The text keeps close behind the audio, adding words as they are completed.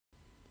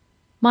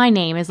My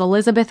name is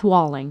Elizabeth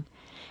Walling,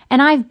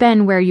 and I've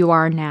been where you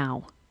are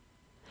now.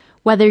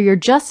 Whether you're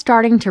just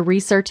starting to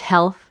research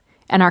health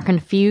and are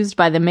confused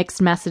by the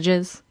mixed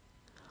messages,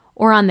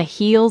 or on the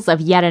heels of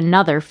yet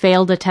another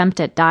failed attempt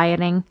at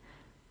dieting,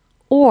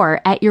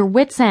 or at your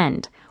wit's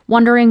end,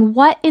 wondering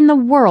what in the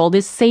world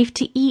is safe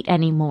to eat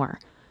anymore,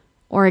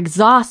 or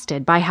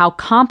exhausted by how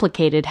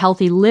complicated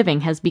healthy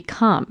living has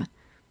become.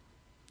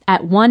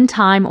 At one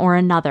time or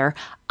another,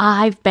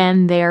 I've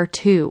been there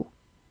too.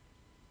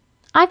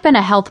 I've been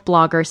a health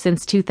blogger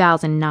since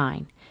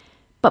 2009,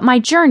 but my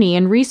journey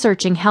in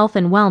researching health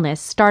and wellness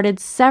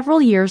started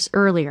several years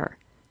earlier,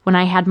 when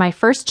I had my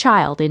first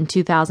child in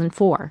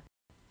 2004.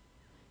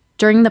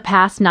 During the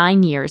past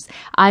 9 years,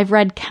 I've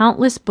read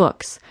countless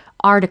books,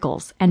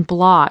 articles, and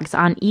blogs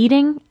on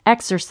eating,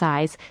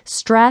 exercise,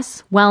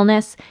 stress,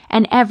 wellness,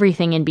 and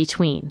everything in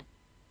between.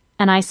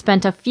 And I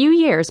spent a few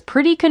years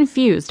pretty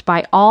confused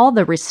by all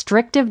the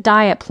restrictive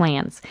diet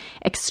plans,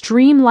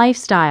 extreme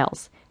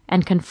lifestyles,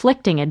 and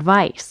conflicting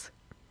advice.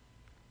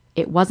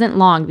 It wasn't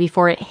long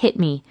before it hit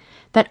me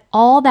that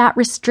all that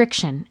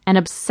restriction and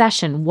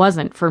obsession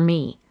wasn't for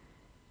me.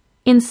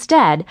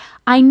 Instead,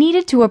 I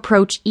needed to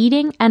approach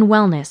eating and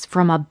wellness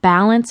from a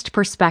balanced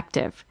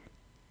perspective.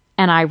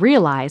 And I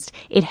realized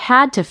it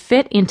had to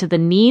fit into the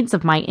needs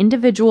of my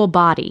individual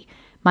body,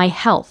 my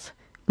health,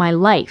 my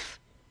life,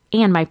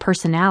 and my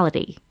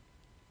personality.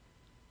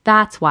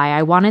 That's why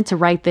I wanted to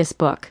write this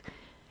book,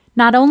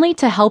 not only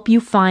to help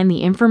you find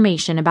the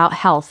information about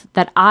health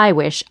that I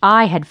wish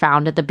I had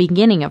found at the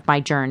beginning of my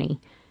journey,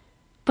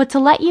 but to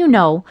let you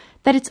know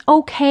that it's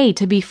okay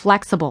to be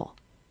flexible.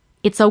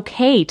 It's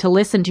okay to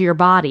listen to your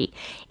body.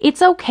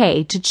 It's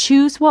okay to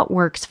choose what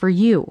works for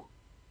you.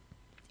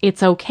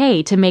 It's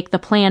okay to make the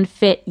plan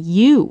fit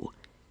you,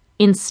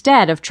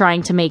 instead of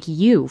trying to make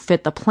you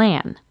fit the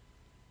plan.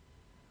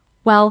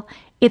 Well,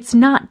 it's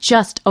not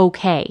just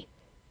okay.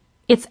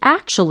 It's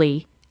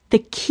actually the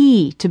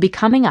key to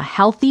becoming a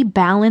healthy,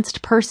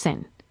 balanced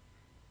person.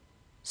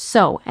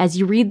 So, as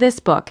you read this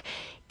book,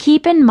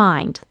 keep in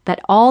mind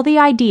that all the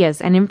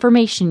ideas and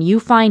information you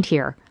find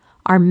here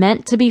are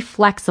meant to be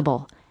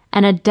flexible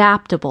and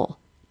adaptable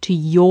to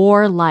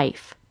your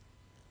life.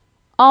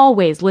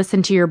 Always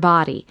listen to your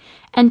body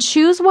and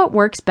choose what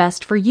works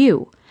best for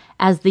you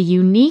as the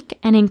unique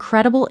and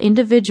incredible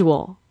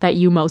individual that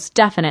you most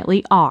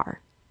definitely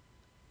are.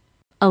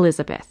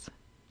 Elizabeth.